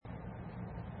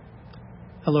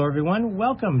Hello, everyone.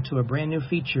 Welcome to a brand new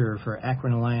feature for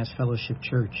Akron Alliance Fellowship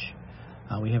Church.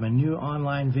 We have a new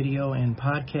online video and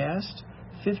podcast,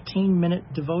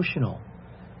 15-minute devotional.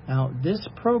 Now, this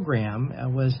program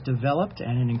was developed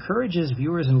and it encourages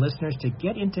viewers and listeners to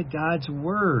get into God's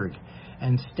Word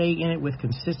and stay in it with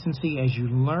consistency as you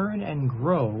learn and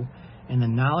grow in the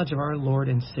knowledge of our Lord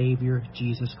and Savior,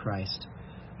 Jesus Christ.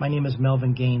 My name is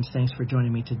Melvin Gaines. Thanks for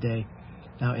joining me today.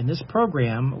 Now, in this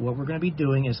program, what we're going to be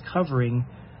doing is covering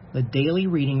the daily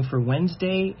reading for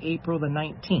Wednesday, April the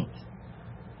 19th.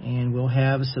 And we'll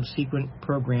have subsequent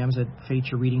programs that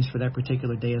feature readings for that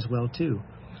particular day as well, too.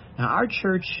 Now, our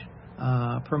church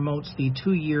promotes the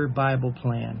 2-year Bible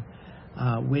plan,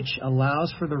 which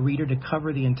allows for the reader to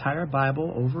cover the entire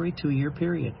Bible over a 2-year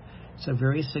period. It's a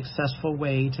very successful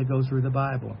way to go through the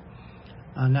Bible.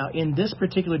 Now, in this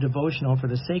particular devotional, for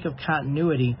the sake of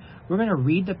continuity, we're going to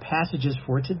read the passages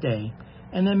for today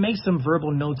and then make some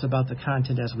verbal notes about the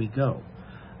content as we go.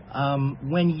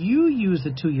 When you use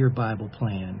the 2-year Bible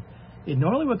plan, it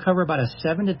normally would cover about a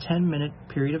 7 to 10 minute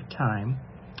period of time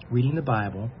reading the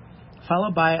Bible,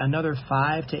 followed by another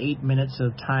 5 to 8 minutes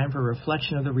of time for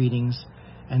reflection of the readings,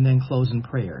 and then close in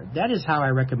prayer. That is how I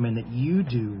recommend that you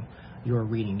do your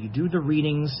reading. You do the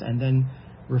readings and then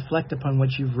reflect upon what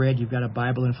you've read. You've got a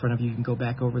Bible in front of you. You can go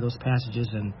back over those passages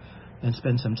and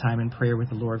spend some time in prayer with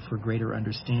the Lord for greater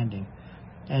understanding.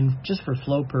 And just for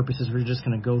flow purposes, we're just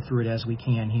going to go through it as we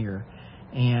can here.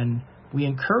 And we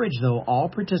encourage, though, all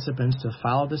participants to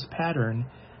follow this pattern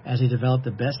as they develop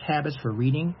the best habits for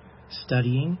reading,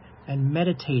 studying, and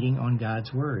meditating on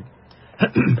God's Word.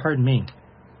 Pardon me.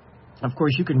 Of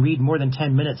course, you can read more than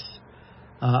 10 minutes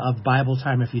of Bible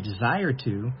time if you desire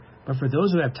to, but for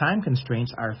those who have time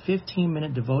constraints, our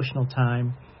 15-minute devotional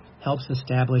time helps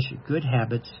establish good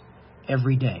habits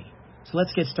every day. So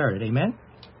let's get started. Amen?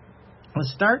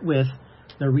 Let's start with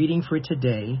the reading for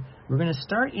today. We're going to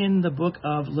start in the book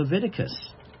of Leviticus.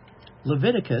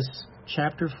 Leviticus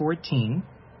chapter 14.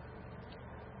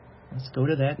 Let's go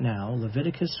to that now.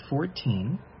 Leviticus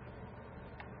 14.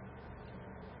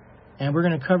 And we're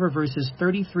going to cover verses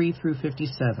 33 through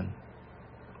 57.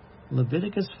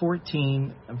 Leviticus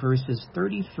 14, verses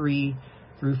 33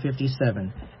 through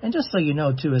 57. And just so you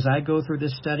know, too, as I go through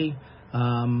this study,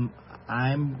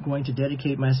 I'm going to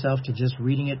dedicate myself to just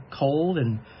reading it cold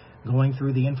and going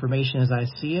through the information as I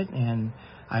see it. And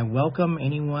I welcome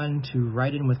anyone to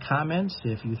write in with comments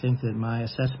if you think that my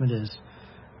assessment is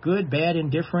good, bad,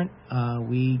 indifferent.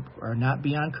 We are not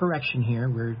beyond correction here.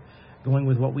 We're going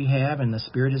with what we have, and the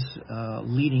Spirit is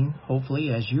leading,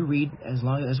 hopefully, as you read, as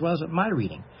well as my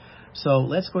reading. So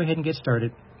let's go ahead and get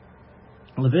started.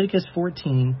 Leviticus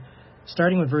 14,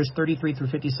 starting with verse 33 through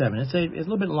 57. It's a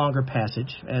little bit longer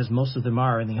passage, as most of them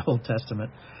are in the Old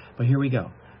Testament. But here we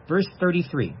go. Verse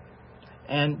 33.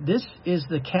 And this is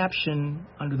the caption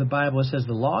under the Bible. It says,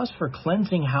 the laws for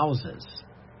cleansing houses.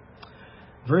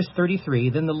 Verse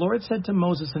 33. Then the Lord said to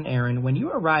Moses and Aaron, when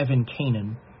you arrive in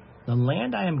Canaan, the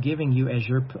land I am giving you as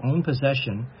your own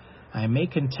possession, I may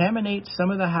contaminate some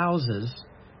of the houses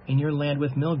in your land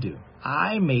with mildew.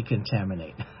 I may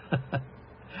contaminate.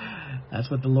 That's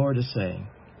what the Lord is saying.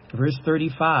 Verse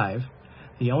 35,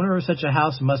 the owner of such a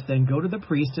house must then go to the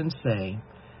priest and say,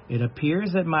 it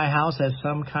appears that my house has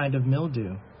some kind of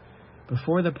mildew.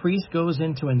 Before the priest goes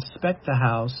in to inspect the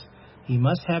house, he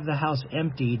must have the house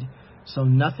emptied, so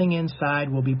nothing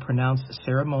inside will be pronounced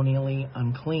ceremonially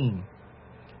unclean.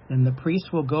 Then the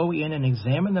priest will go in and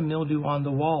examine the mildew on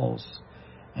the walls.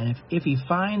 And if he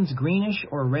finds greenish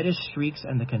or reddish streaks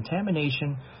and the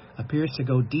contamination appears to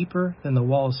go deeper than the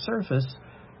wall's surface,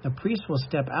 the priest will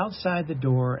step outside the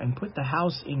door and put the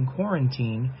house in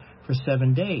quarantine for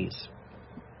 7 days.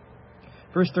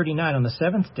 Verse 39, on the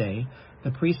 7th day,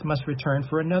 the priest must return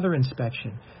for another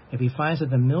inspection. If he finds that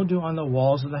the mildew on the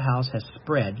walls of the house has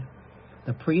spread,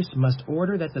 the priest must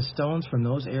order that the stones from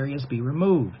those areas be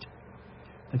removed.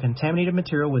 The contaminated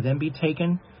material will then be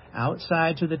taken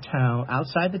outside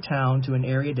the town to an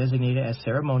area designated as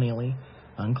ceremonially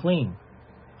unclean.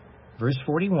 Verse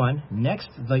 41, next,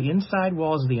 the inside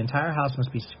walls of the entire house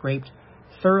must be scraped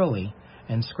thoroughly,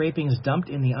 and scrapings dumped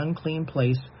in the unclean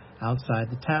place outside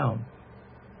the town.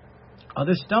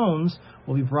 Other stones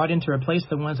will be brought in to replace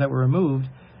the ones that were removed,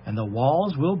 and the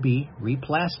walls will be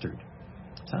replastered.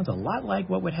 Sounds a lot like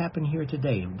what would happen here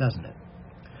today, doesn't it?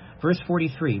 Verse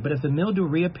 43, but if the mildew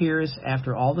reappears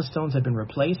after all the stones have been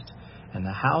replaced and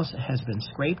the house has been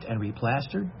scraped and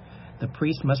replastered, the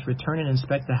priest must return and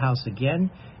inspect the house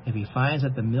again. If he finds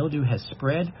that the mildew has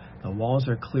spread, the walls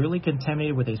are clearly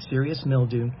contaminated with a serious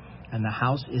mildew, and the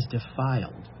house is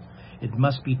defiled. It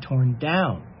must be torn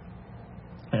down.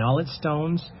 And all its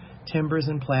stones, timbers,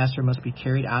 and plaster must be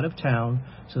carried out of town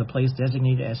to the place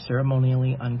designated as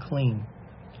ceremonially unclean.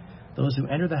 Those who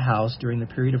enter the house during the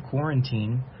period of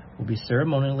quarantine will be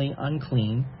ceremonially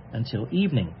unclean until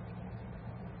evening.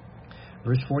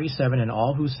 Verse 47, and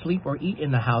all who sleep or eat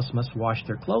in the house must wash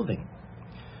their clothing.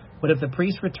 But if the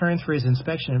priest returns for his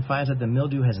inspection and finds that the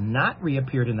mildew has not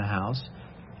reappeared in the house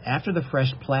after the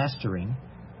fresh plastering,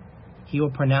 he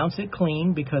will pronounce it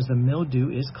clean because the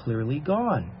mildew is clearly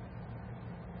gone.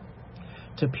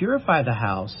 To purify the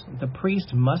house, the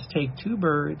priest must take 2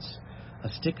 birds, a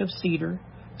stick of cedar,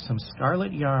 some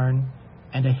scarlet yarn,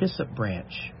 and a hyssop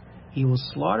branch. He will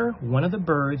slaughter one of the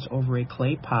birds over a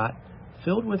clay pot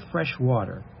filled with fresh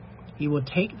water. He will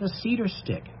take the cedar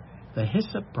stick, the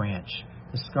hyssop branch,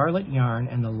 the scarlet yarn,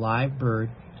 and the live bird,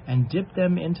 and dip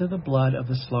them into the blood of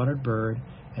the slaughtered bird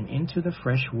and into the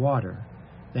fresh water.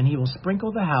 Then he will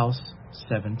sprinkle the house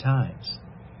 7 times.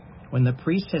 When the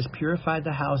priest has purified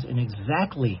the house in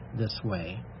exactly this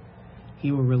way,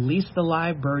 he will release the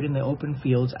live bird in the open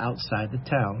fields outside the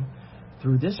town.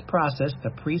 Through this process,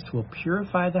 the priest will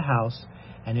purify the house,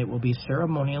 and it will be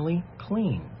ceremonially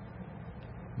clean.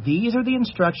 These are the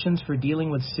instructions for dealing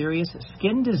with serious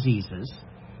skin diseases,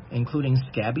 including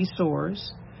scabby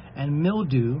sores and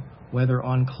mildew, whether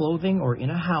on clothing or in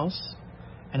a house,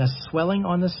 and a swelling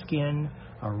on the skin,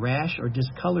 a rash or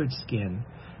discolored skin.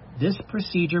 This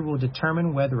procedure will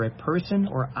determine whether a person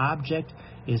or object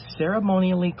is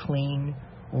ceremonially clean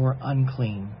or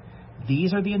unclean.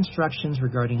 These are the instructions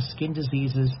regarding skin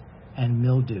diseases and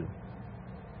mildew.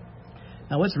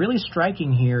 Now, what's really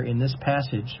striking here in this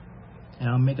passage, and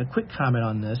I'll make a quick comment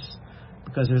on this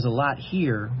because there's a lot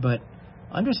here, but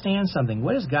understand something.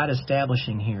 What is God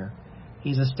establishing here?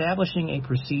 He's establishing a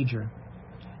procedure.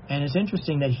 And it's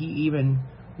interesting that he even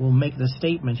will make the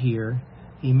statement here.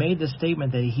 He made the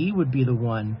statement that he would be the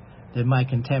one that might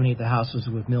contaminate the houses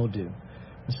with mildew.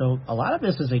 And so a lot of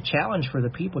this is a challenge for the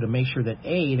people to make sure that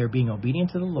A, they're being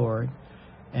obedient to the Lord,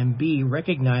 and B,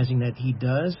 recognizing that he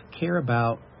does care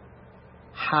about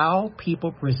how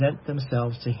people present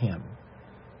themselves to him.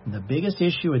 And the biggest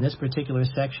issue in this particular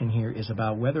section here is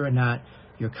about whether or not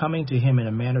you're coming to him in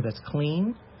a manner that's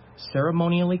clean,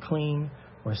 ceremonially clean,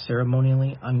 or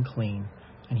ceremonially unclean.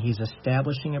 And he's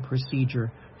establishing a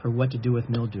procedure for what to do with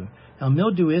mildew. Now,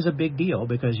 mildew is a big deal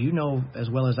because you know as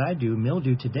well as I do,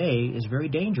 mildew today is very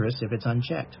dangerous if it's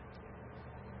unchecked.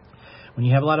 When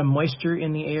you have a lot of moisture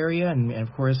in the area, and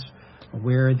of course,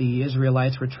 where the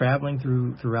Israelites were traveling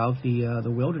throughout the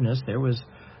wilderness, there was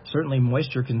certainly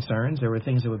moisture concerns. There were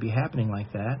things that would be happening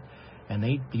like that. And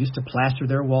they used to plaster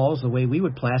their walls the way we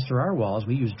would plaster our walls.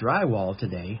 We use drywall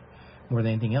today more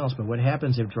than anything else. But what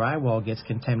happens if drywall gets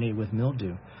contaminated with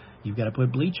mildew? You've got to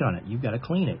put bleach on it. You've got to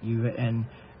clean it. And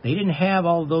they didn't have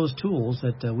all those tools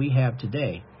that we have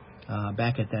today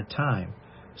back at that time.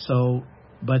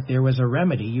 But there was a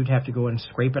remedy. You'd have to go and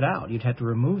scrape it out. You'd have to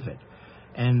remove it.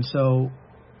 And so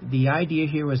the idea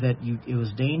here was that it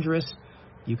was dangerous.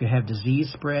 You could have disease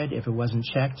spread if it wasn't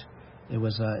checked. It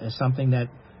was something that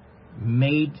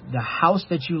made the house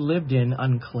that you lived in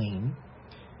unclean.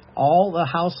 All the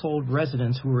household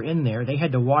residents who were in there, they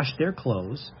had to wash their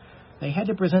clothes. They had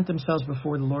to present themselves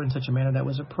before the Lord in such a manner that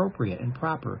was appropriate and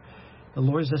proper. The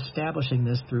Lord is establishing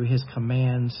this through his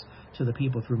commands to the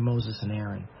people through Moses and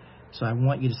Aaron. So I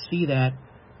want you to see that.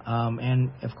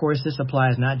 And, of course, this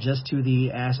applies not just to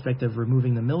the aspect of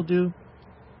removing the mildew.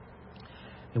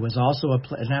 It was also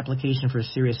an application for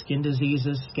serious skin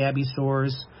diseases, scabby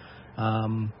sores,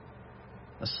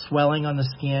 a swelling on the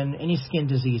skin, any skin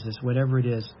diseases, whatever it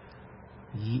is.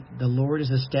 The Lord is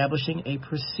establishing a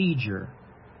procedure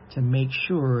to make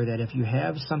sure that if you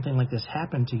have something like this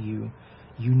happen to you,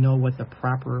 you know what the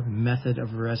proper method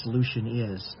of resolution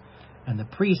is. And the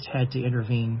priest had to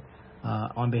intervene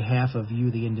on behalf of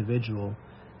you, the individual,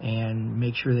 and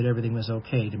make sure that everything was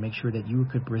okay, to make sure that you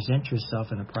could present yourself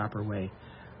in a proper way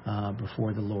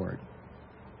before the Lord.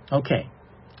 Okay.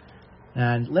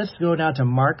 And let's go now to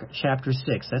Mark chapter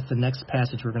 6. That's the next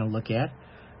passage we're going to look at.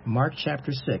 Mark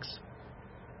chapter 6.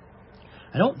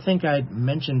 I don't think I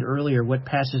mentioned earlier what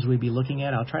passage we'd be looking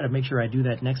at. I'll try to make sure I do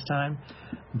that next time.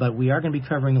 But we are going to be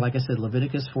covering, like I said,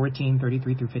 Leviticus 14,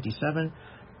 33 through 57,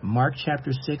 Mark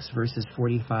chapter 6, verses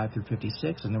 45 through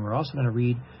 56. And then we're also going to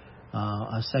read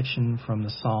a section from the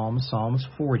Psalms, Psalms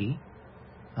 40,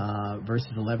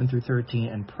 verses 11 through 13,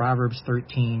 and Proverbs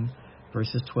 13,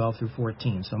 verses 12 through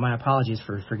 14. So my apologies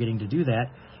for forgetting to do that,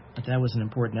 but that was an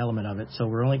important element of it. So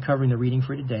we're only covering the reading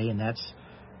for today, and that's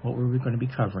what we're going to be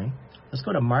covering. Let's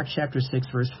go to Mark chapter 6,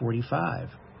 verse 45.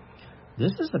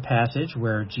 This is the passage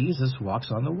where Jesus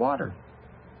walks on the water.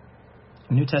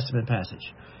 New Testament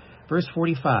passage. Verse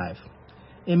 45.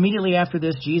 Immediately after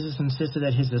this, Jesus insisted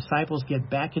that his disciples get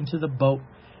back into the boat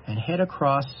and head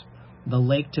across the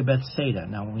lake to Bethsaida.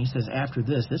 Now, when he says after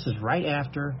this is right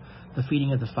after the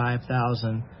feeding of the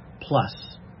 5,000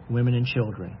 plus women and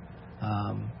children.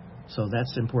 So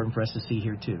that's important for us to see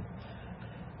here too.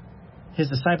 His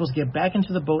disciples get back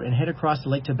into the boat and head across the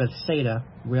lake to Bethsaida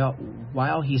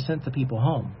while he sent the people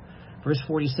home. Verse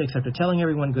 46, after telling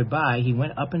everyone goodbye, he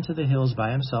went up into the hills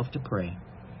by himself to pray.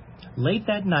 Late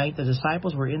that night, the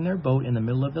disciples were in their boat in the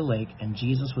middle of the lake, and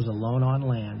Jesus was alone on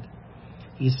land.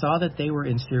 He saw that they were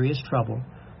in serious trouble,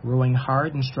 rowing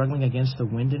hard and struggling against the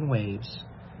wind and waves.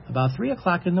 About 3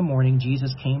 o'clock in the morning,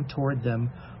 Jesus came toward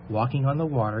them, walking on the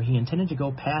water. He intended to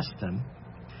go past them,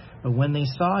 but when they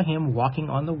saw him walking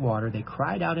on the water, they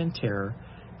cried out in terror,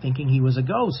 thinking he was a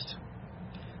ghost.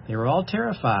 They were all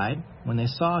terrified when they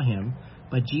saw him,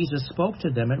 but Jesus spoke to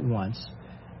them at once.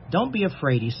 "Don't be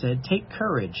afraid," he said. "Take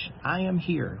courage. I am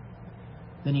here."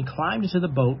 Then he climbed into the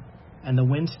boat, and the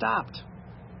wind stopped.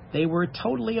 They were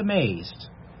totally amazed,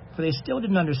 for they still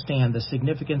didn't understand the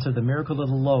significance of the miracle of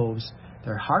the loaves.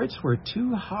 Their hearts were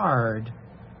too hard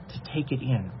to take it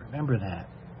in. Remember that.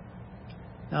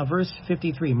 Now, verse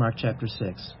 53, Mark chapter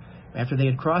 6. After they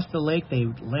had crossed the lake, they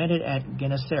landed at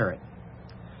Gennesaret.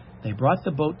 They brought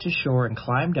the boat to shore and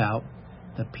climbed out.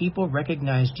 The people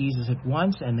recognized Jesus at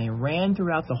once, and they ran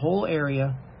throughout the whole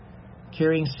area,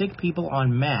 carrying sick people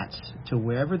on mats to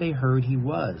wherever they heard he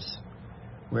was.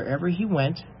 Wherever he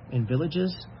went, in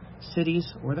villages,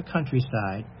 cities, or the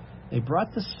countryside, they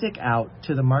brought the sick out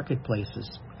to the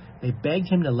marketplaces. They begged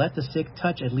him to let the sick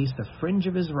touch at least the fringe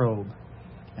of his robe,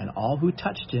 and all who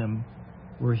touched him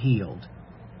were healed.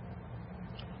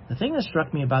 The thing that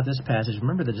struck me about this passage,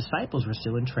 remember the disciples were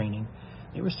still in training.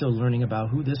 They were still learning about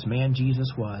who this man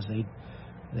Jesus was.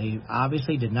 They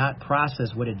obviously did not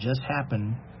process what had just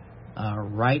happened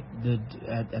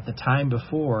at the time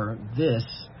before this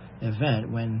event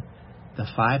when the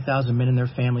 5,000 men and their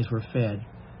families were fed.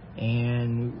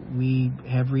 And we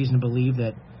have reason to believe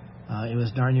that it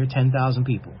was darn near 10,000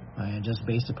 people, just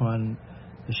based upon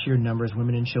the sheer numbers,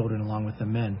 women and children, along with the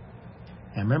men.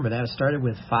 And remember, that started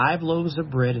with 5 loaves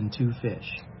of bread and 2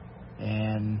 fish.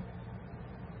 And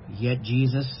yet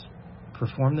Jesus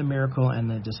performed the miracle, and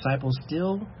the disciples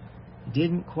still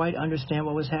didn't quite understand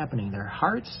what was happening. Their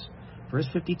hearts, verse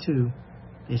 52,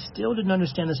 they still didn't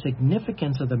understand the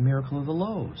significance of the miracle of the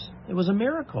loaves. It was a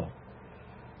miracle.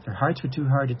 Their hearts were too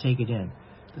hard to take it in.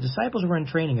 The disciples were in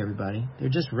training, everybody. They're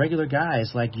just regular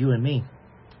guys like you and me.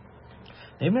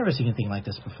 They've never seen anything like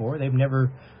this before. They've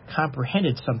never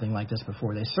comprehended something like this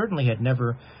before. They certainly had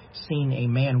never seen a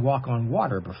man walk on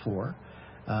water before.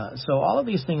 So all of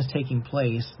these things taking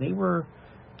place, they were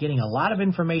getting a lot of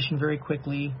information very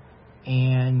quickly,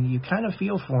 and you kind of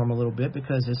feel for them a little bit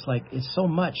because it's like it's so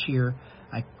much here.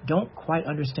 I don't quite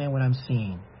understand what I'm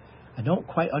seeing. I don't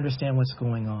quite understand what's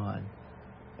going on.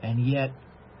 And yet,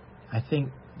 I think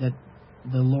that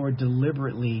the Lord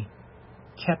deliberately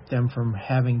kept them from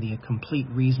having the complete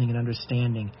reasoning and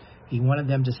understanding. He wanted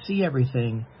them to see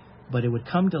everything, but it would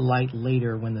come to light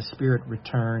later when the Spirit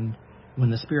returned, when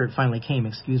the Spirit finally came,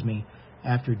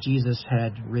 after Jesus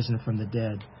had risen from the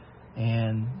dead.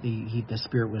 And the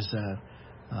Spirit was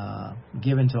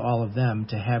given to all of them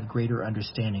to have greater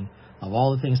understanding of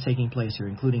all the things taking place here,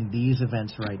 including these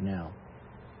events right now.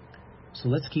 So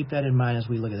let's keep that in mind as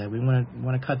we look at that. We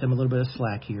want to cut them a little bit of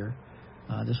slack here.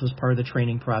 This was part of the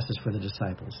training process for the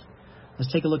disciples.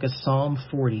 Let's take a look at Psalm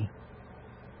 40.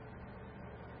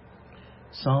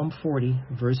 Psalm 40,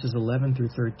 verses 11 through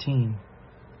 13.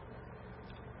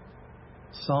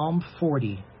 Psalm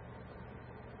 40,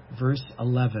 verse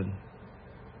 11.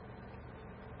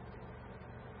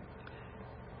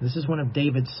 This is one of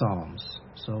David's psalms,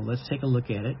 so let's take a look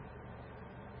at it.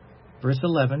 Verse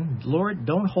 11, Lord,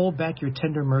 don't hold back your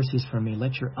tender mercies from me.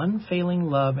 Let your unfailing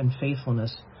love and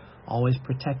faithfulness always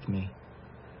protect me.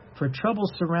 For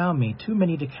troubles surround me, too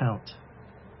many to count.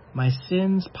 My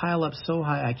sins pile up so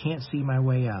high I can't see my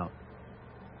way out.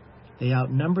 They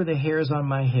outnumber the hairs on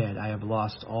my head. I have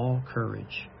lost all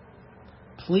courage.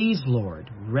 Please, Lord,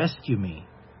 rescue me.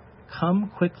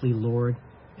 Come quickly, Lord,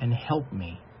 and help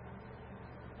me.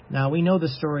 Now, we know the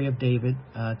story of David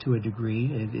to a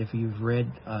degree. If you've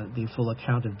read the full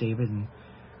account of David in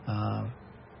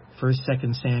 1st,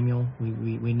 2nd Samuel,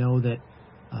 we know that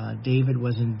David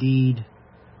was indeed,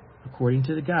 according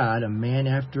to God, a man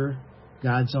after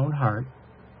God's own heart.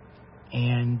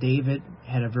 And David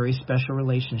had a very special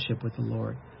relationship with the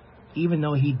Lord, even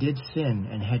though he did sin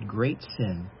and had great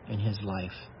sin in his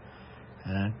life.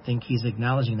 And I think he's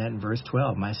acknowledging that in verse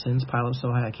 12. My sins pile up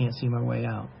so high I can't see my way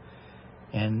out.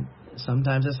 And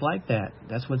sometimes it's like that.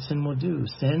 That's what sin will do.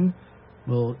 Sin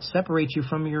will separate you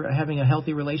from your having a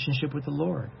healthy relationship with the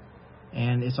Lord.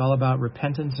 And it's all about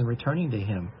repentance and returning to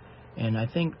Him. And I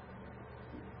think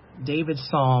David's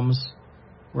Psalms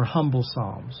were humble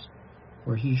Psalms,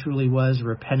 where he truly was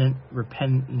repenting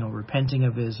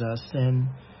of his sin.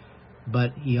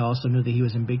 But he also knew that he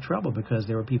was in big trouble because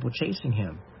there were people chasing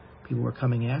him. People were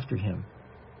coming after him.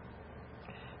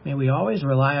 May we always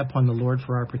rely upon the Lord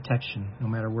for our protection, no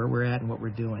matter where we're at and what we're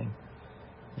doing.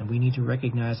 And we need to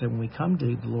recognize that when we come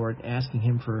to the Lord asking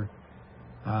Him for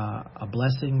a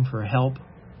blessing, for help,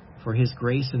 for His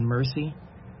grace and mercy,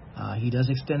 He does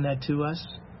extend that to us.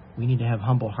 We need to have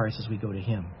humble hearts as we go to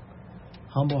Him.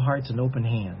 Humble hearts and open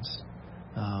hands,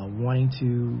 wanting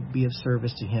to be of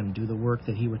service to Him, do the work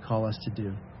that He would call us to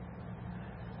do.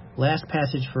 Last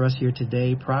passage for us here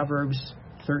today, Proverbs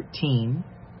 13,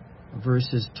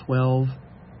 verses 12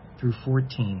 through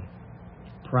 14.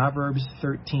 Proverbs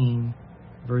 13,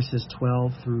 verses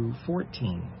 12 through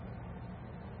 14.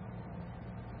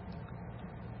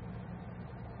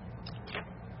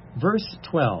 Verse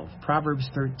 12, Proverbs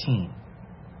 13.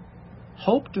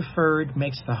 Hope deferred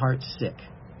makes the heart sick,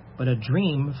 but a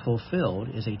dream fulfilled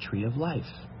is a tree of life.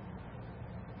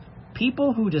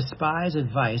 People who despise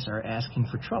advice are asking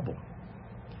for trouble.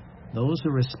 Those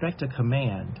who respect a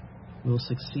command will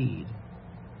succeed.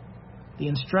 The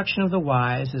instruction of the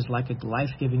wise is like a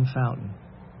life-giving fountain.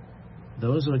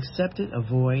 Those who accept it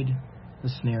avoid the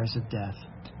snares of death.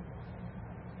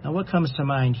 Now, what comes to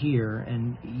mind here,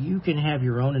 and you can have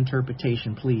your own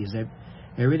interpretation, please.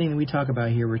 Everything that we talk about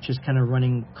here, we're just kind of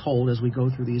running cold as we go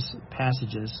through these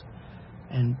passages,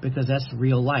 and because that's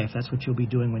real life. That's what you'll be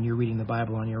doing when you're reading the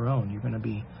Bible on your own. You're going to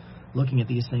be looking at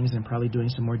these things and probably doing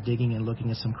some more digging and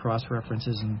looking at some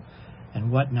cross-references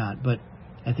and whatnot. But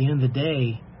at the end of the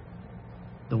day,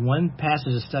 the one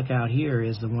passage that stuck out here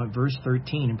is the one, verse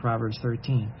 13 in Proverbs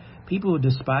 13. People who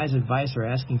despise advice are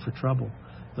asking for trouble.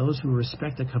 Those who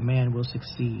respect a command will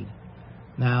succeed.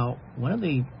 Now, one of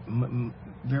the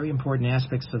very important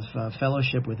aspects of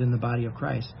fellowship within the body of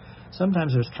Christ,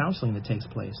 sometimes there's counseling that takes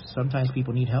place. Sometimes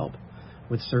people need help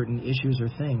with certain issues or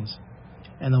things.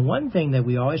 And the one thing that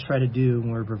we always try to do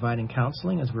when we're providing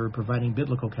counseling is we're providing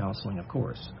biblical counseling, of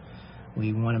course.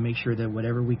 We want to make sure that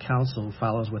whatever we counsel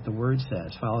follows what the Word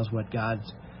says, follows what God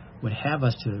would have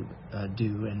us to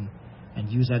do,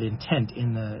 and use that intent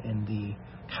in the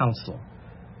counsel.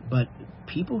 But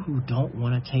people who don't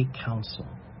want to take counsel,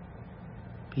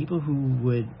 people who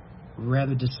would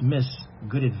rather dismiss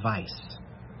good advice,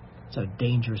 it's a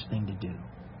dangerous thing to do.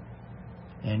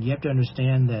 And you have to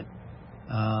understand that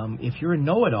if you're a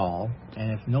know-it-all,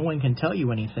 and if no one can tell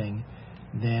you anything,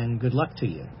 then good luck to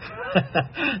you.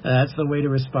 That's the way to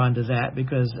respond to that,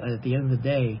 because at the end of the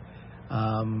day,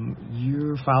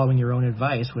 you're following your own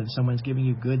advice when someone's giving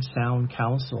you good, sound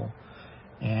counsel.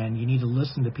 And you need to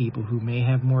listen to people who may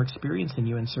have more experience than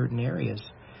you in certain areas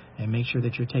and make sure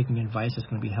that you're taking advice that's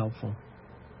going to be helpful.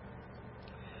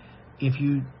 If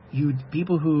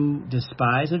people who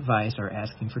despise advice are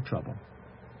asking for trouble.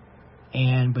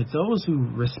 But those who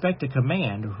respect a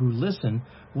command or who listen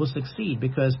will succeed,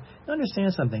 because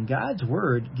understand something, God's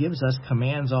Word gives us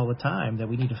commands all the time that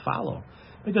we need to follow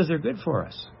because they're good for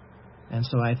us. And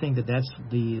so I think that that's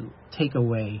the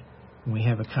takeaway when we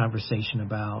have a conversation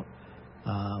about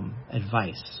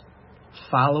advice.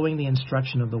 Following the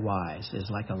instruction of the wise is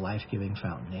like a life-giving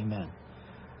fountain. Amen.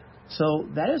 So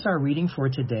that is our reading for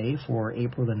today for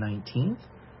April the 19th.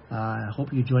 I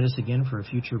hope you join us again for a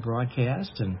future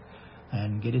broadcast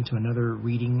and get into another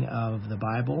reading of the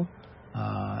Bible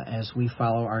as we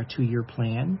follow our 2-year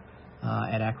plan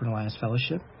at Akron Alliance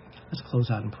Fellowship. Let's close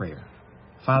out in prayer.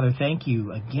 Father, thank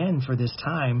you again for this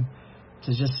time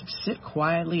to just sit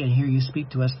quietly and hear you speak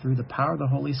to us through the power of the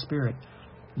Holy Spirit.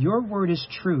 Your word is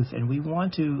truth, and we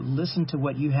want to listen to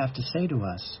what you have to say to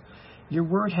us. Your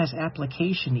word has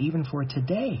application even for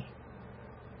today.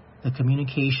 The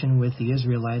communication with the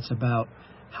Israelites about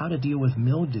how to deal with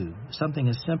mildew, something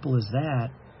as simple as that.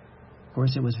 Of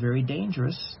course, it was very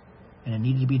dangerous, and it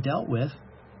needed to be dealt with.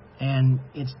 And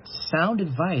it's sound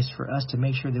advice for us to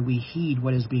make sure that we heed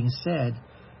what is being said,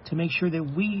 to make sure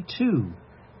that we, too,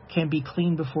 can be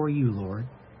clean before you, Lord.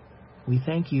 We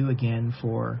thank you again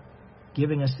for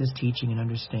giving us this teaching and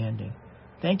understanding.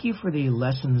 Thank you for the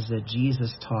lessons that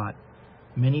Jesus taught.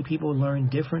 Many people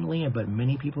learned differently, but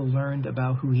many people learned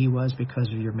about who he was because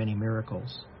of your many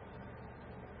miracles.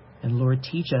 And Lord,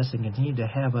 teach us and continue to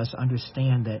have us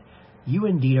understand that you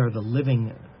indeed are the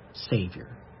living Savior,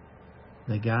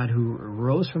 the God who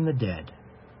rose from the dead.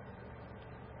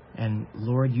 And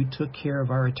Lord, you took care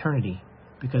of our eternity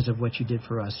because of what you did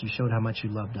for us. You showed how much you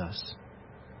loved us.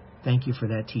 Thank you for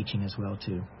that teaching as well,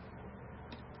 too.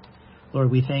 Lord,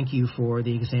 we thank you for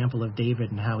the example of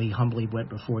David and how he humbly went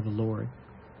before the Lord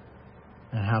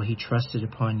and how he trusted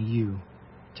upon you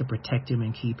to protect him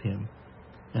and keep him.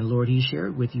 And Lord, he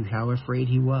shared with you how afraid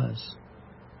he was.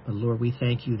 But Lord, we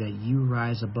thank you that you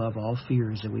rise above all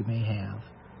fears that we may have.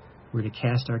 We're to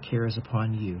cast our cares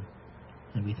upon you.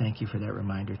 And we thank you for that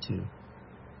reminder too.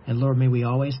 And Lord, may we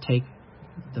always take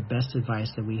the best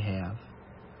advice that we have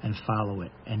and follow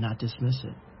it and not dismiss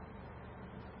it.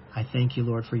 I thank you,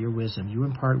 Lord, for your wisdom. You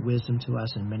impart wisdom to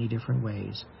us in many different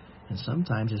ways, and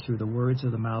sometimes it's through the words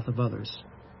of the mouth of others.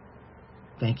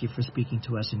 Thank you for speaking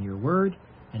to us in your word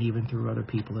and even through other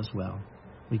people as well.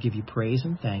 We give you praise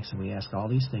and thanks, and we ask all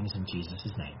these things in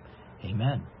Jesus' name.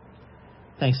 Amen.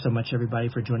 Thanks so much, everybody,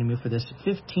 for joining me for this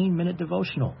 15-minute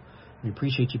devotional. We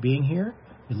appreciate you being here.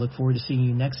 We look forward to seeing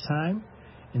you next time.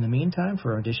 In the meantime,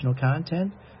 for additional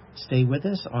content, stay with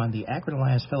us on the Akron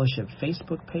Alliance Fellowship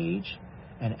Facebook page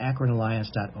and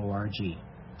akronalliance.org.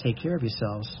 Take care of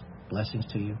yourselves. Blessings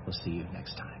to you. We'll see you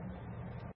next time.